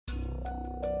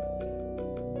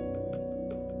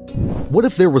What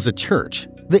if there was a church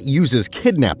that uses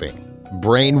kidnapping,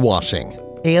 brainwashing,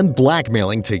 and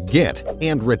blackmailing to get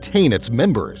and retain its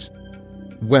members?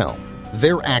 Well,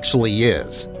 there actually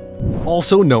is.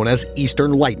 Also known as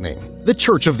Eastern Lightning, the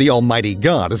Church of the Almighty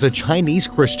God is a Chinese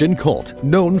Christian cult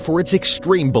known for its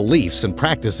extreme beliefs and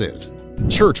practices.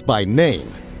 Church by name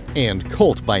and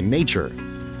cult by nature,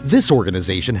 this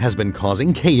organization has been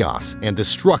causing chaos and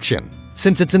destruction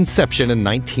since its inception in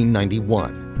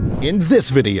 1991. In this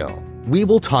video, we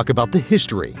will talk about the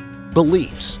history,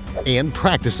 beliefs, and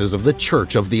practices of the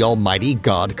Church of the Almighty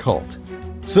God cult.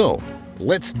 So,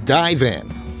 let's dive in.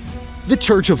 The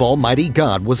Church of Almighty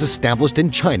God was established in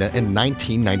China in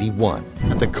 1991.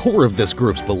 At the core of this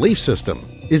group's belief system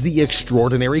is the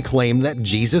extraordinary claim that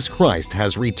Jesus Christ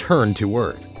has returned to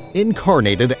Earth,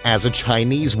 incarnated as a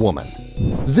Chinese woman.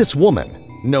 This woman,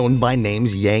 known by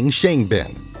names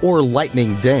Xiangbin or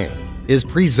Lightning Dang, is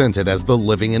presented as the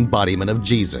living embodiment of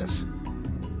Jesus.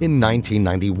 In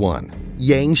 1991,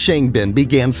 Xiangbin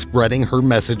began spreading her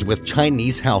message with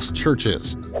Chinese house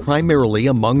churches, primarily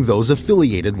among those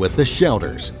affiliated with the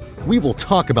Shouters. We will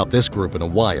talk about this group in a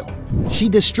while. She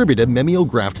distributed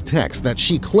mimeographed texts that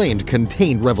she claimed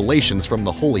contained revelations from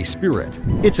the Holy Spirit.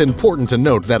 It's important to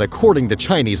note that according to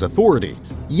Chinese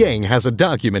authorities, Yang has a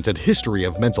documented history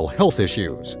of mental health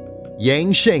issues.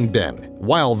 Xiangbin,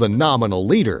 while the nominal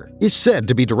leader, is said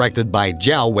to be directed by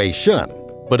Zhao Weishun,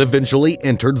 but eventually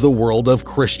entered the world of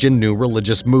Christian new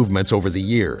religious movements over the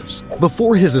years.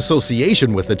 Before his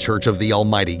association with the Church of the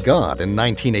Almighty God in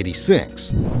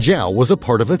 1986, Zhao was a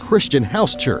part of a Christian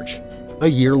house church. A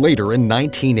year later, in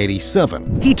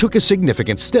 1987, he took a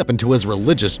significant step into his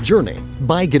religious journey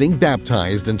by getting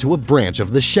baptized into a branch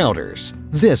of the Shouters.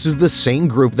 This is the same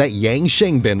group that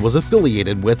Xiangbin was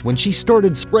affiliated with when she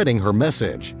started spreading her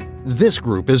message. This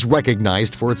group is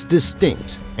recognized for its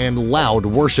distinct and loud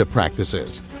worship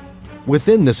practices.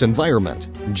 Within this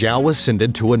environment, Zhao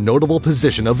ascended to a notable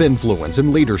position of influence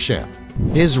and leadership.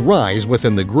 His rise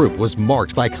within the group was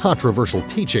marked by controversial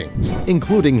teachings,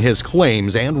 including his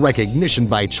claims and recognition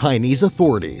by Chinese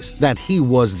authorities that he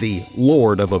was the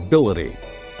Lord of Ability.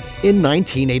 In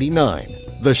 1989,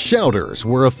 the Shouters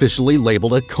were officially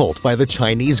labeled a cult by the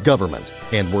Chinese government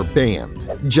and were banned.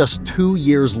 Just 2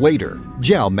 years later,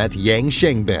 Zhao met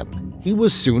Xiangbin. He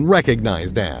was soon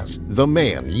recognized as the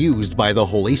man used by the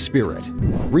Holy Spirit.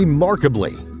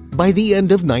 Remarkably, by the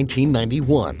end of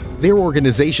 1991, their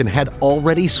organization had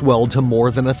already swelled to more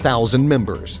than 1,000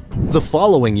 members. The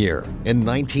following year, in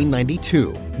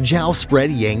 1992, Zhao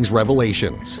spread Yang's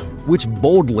revelations, which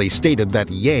boldly stated that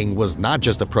Yang was not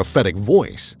just a prophetic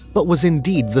voice, but was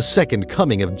indeed the second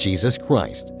coming of Jesus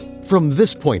Christ. From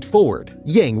this point forward,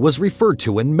 Yang was referred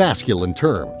to in masculine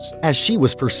terms, as she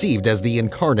was perceived as the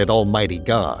incarnate Almighty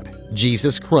God,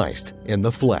 Jesus Christ in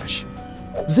the flesh.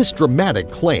 This dramatic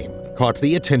claim caught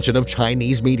the attention of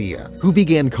Chinese media, who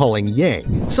began calling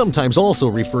Yang, sometimes also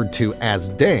referred to as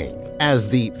Dang, as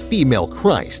the female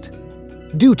Christ.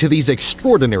 Due to these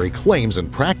extraordinary claims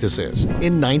and practices,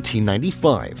 in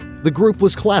 1995, the group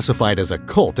was classified as a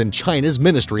cult in China's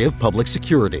Ministry of Public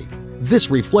Security. This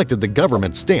reflected the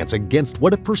government's stance against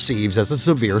what it perceives as a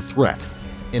severe threat.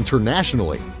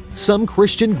 Internationally, some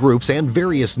Christian groups and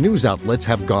various news outlets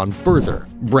have gone further,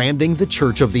 branding the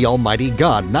Church of the Almighty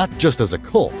God not just as a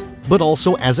cult, but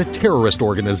also as a terrorist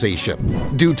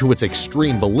organization, due to its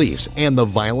extreme beliefs and the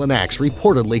violent acts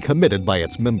reportedly committed by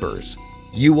its members.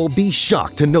 You will be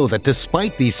shocked to know that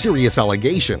despite these serious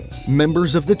allegations,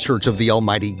 members of the Church of the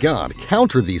Almighty God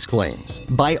counter these claims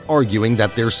by arguing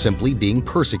that they're simply being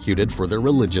persecuted for their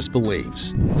religious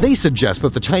beliefs. They suggest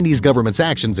that the Chinese government's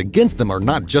actions against them are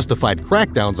not justified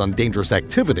crackdowns on dangerous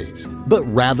activities, but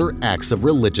rather acts of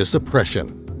religious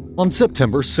oppression. On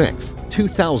September 6,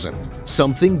 2000,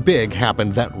 something big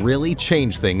happened that really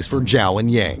changed things for Zhao and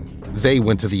Yang. They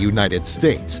went to the United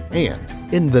States, and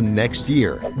in the next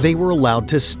year, they were allowed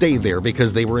to stay there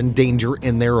because they were in danger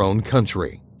in their own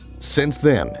country. Since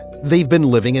then, they've been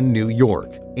living in New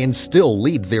York and still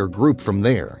lead their group from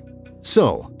there.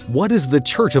 So, what is the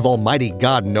Church of Almighty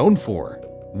God known for?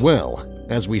 Well,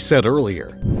 as we said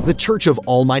earlier, the Church of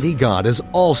Almighty God is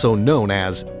also known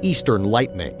as Eastern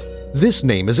Lightning. This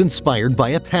name is inspired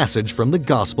by a passage from the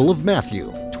Gospel of Matthew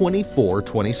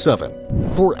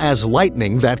 24:27. For as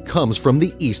lightning that comes from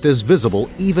the east is visible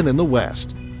even in the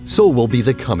west, so will be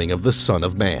the coming of the Son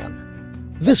of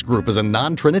Man. This group is a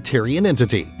non-Trinitarian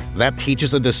entity that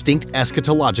teaches a distinct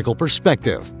eschatological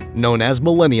perspective, known as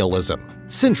millennialism.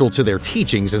 Central to their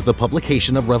teachings is the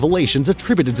publication of revelations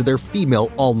attributed to their female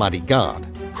Almighty God,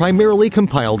 primarily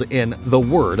compiled in The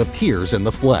Word Appears in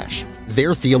the Flesh.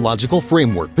 Their theological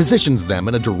framework positions them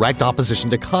in a direct opposition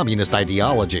to communist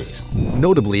ideologies,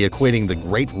 notably equating the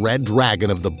Great Red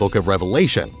Dragon of the Book of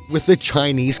Revelation with the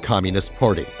Chinese Communist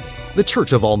Party. The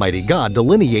Church of Almighty God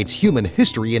delineates human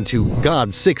history into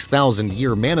God's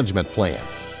 6,000-year management plan,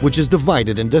 which is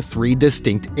divided into 3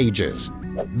 distinct ages.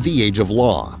 The Age of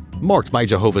Law, marked by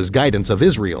Jehovah's guidance of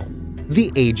Israel.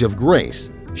 The Age of Grace,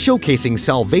 showcasing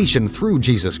salvation through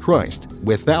Jesus Christ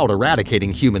without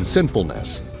eradicating human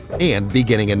sinfulness. And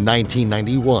beginning in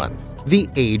 1991, the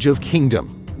Age of Kingdom,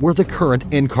 where the current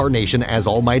incarnation as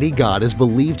Almighty God is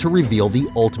believed to reveal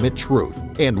the ultimate truth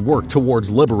and work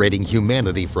towards liberating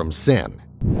humanity from sin.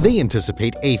 They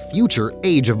anticipate a future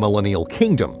Age of Millennial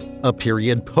Kingdom, a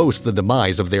period post the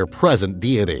demise of their present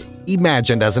deity,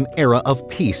 imagined as an era of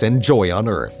peace and joy on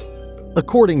earth.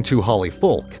 According to Holly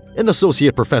Folk, an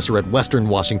associate professor at Western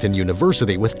Washington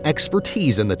University with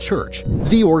expertise in the church,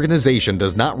 the organization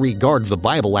does not regard the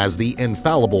Bible as the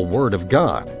infallible Word of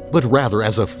God, but rather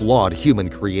as a flawed human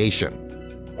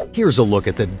creation. Here's a look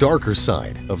at the darker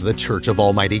side of the Church of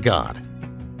Almighty God.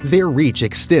 Their reach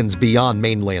extends beyond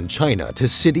mainland China to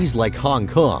cities like Hong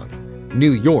Kong,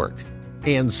 New York,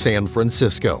 and San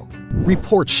Francisco.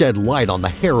 Reports shed light on the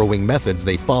harrowing methods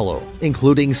they follow,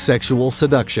 including sexual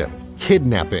seduction,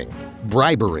 kidnapping,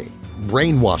 bribery,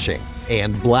 brainwashing,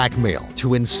 and blackmail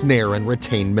to ensnare and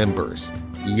retain members.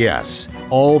 Yes,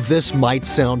 all this might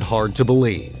sound hard to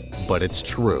believe, but it's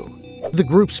true. The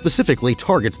group specifically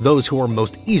targets those who are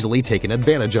most easily taken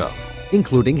advantage of,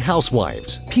 including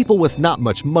housewives, people with not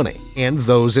much money, and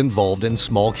those involved in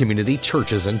small community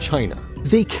churches in China.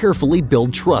 They carefully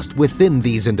build trust within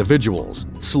these individuals,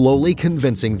 slowly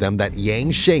convincing them that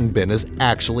Xiangbin is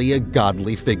actually a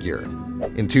godly figure.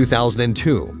 In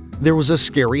 2002, there was a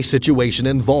scary situation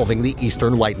involving the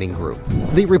Eastern Lightning Group.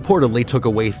 They reportedly took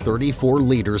away 34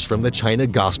 leaders from the China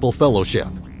Gospel Fellowship,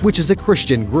 which is a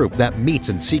Christian group that meets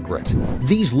in secret.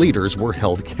 These leaders were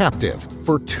held captive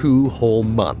for 2 whole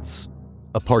months.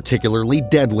 A particularly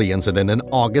deadly incident in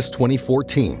August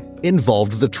 2014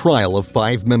 involved the trial of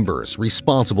 5 members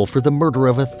responsible for the murder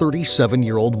of a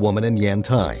 37-year-old woman in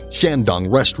Yantai,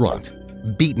 Shandong restaurant,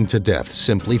 beaten to death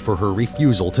simply for her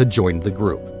refusal to join the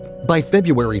group. By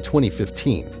February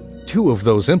 2015, 2 of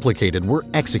those implicated were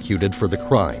executed for the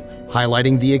crime,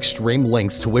 highlighting the extreme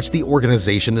lengths to which the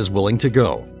organization is willing to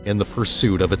go in the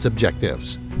pursuit of its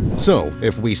objectives. So,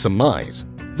 if we surmise,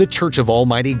 the Church of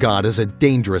Almighty God is a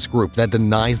dangerous group that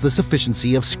denies the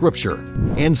sufficiency of Scripture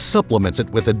and supplements it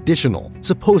with additional,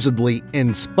 supposedly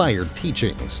inspired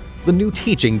teachings. The new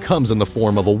teaching comes in the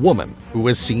form of a woman who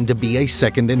is seen to be a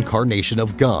second incarnation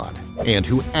of God and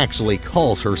who actually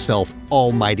calls herself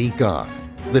Almighty God.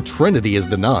 The Trinity is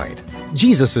denied,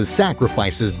 Jesus'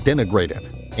 sacrifice is denigrated,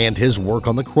 and his work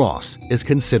on the cross is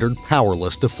considered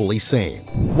powerless to fully save.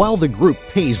 While the group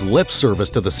pays lip service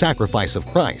to the sacrifice of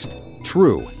Christ,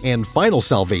 true and final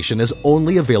salvation is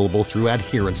only available through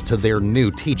adherence to their new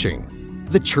teaching.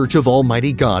 The Church of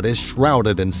Almighty God is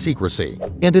shrouded in secrecy,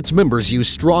 and its members use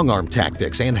strong-arm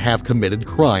tactics and have committed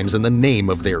crimes in the name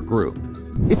of their group.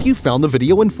 If you found the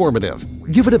video informative,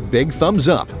 give it a big thumbs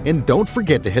up and don't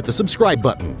forget to hit the subscribe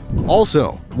button.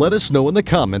 Also, let us know in the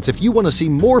comments if you want to see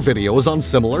more videos on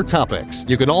similar topics.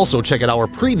 You can also check out our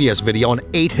previous video on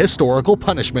 8 historical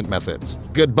punishment methods.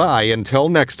 Goodbye until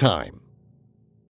next time.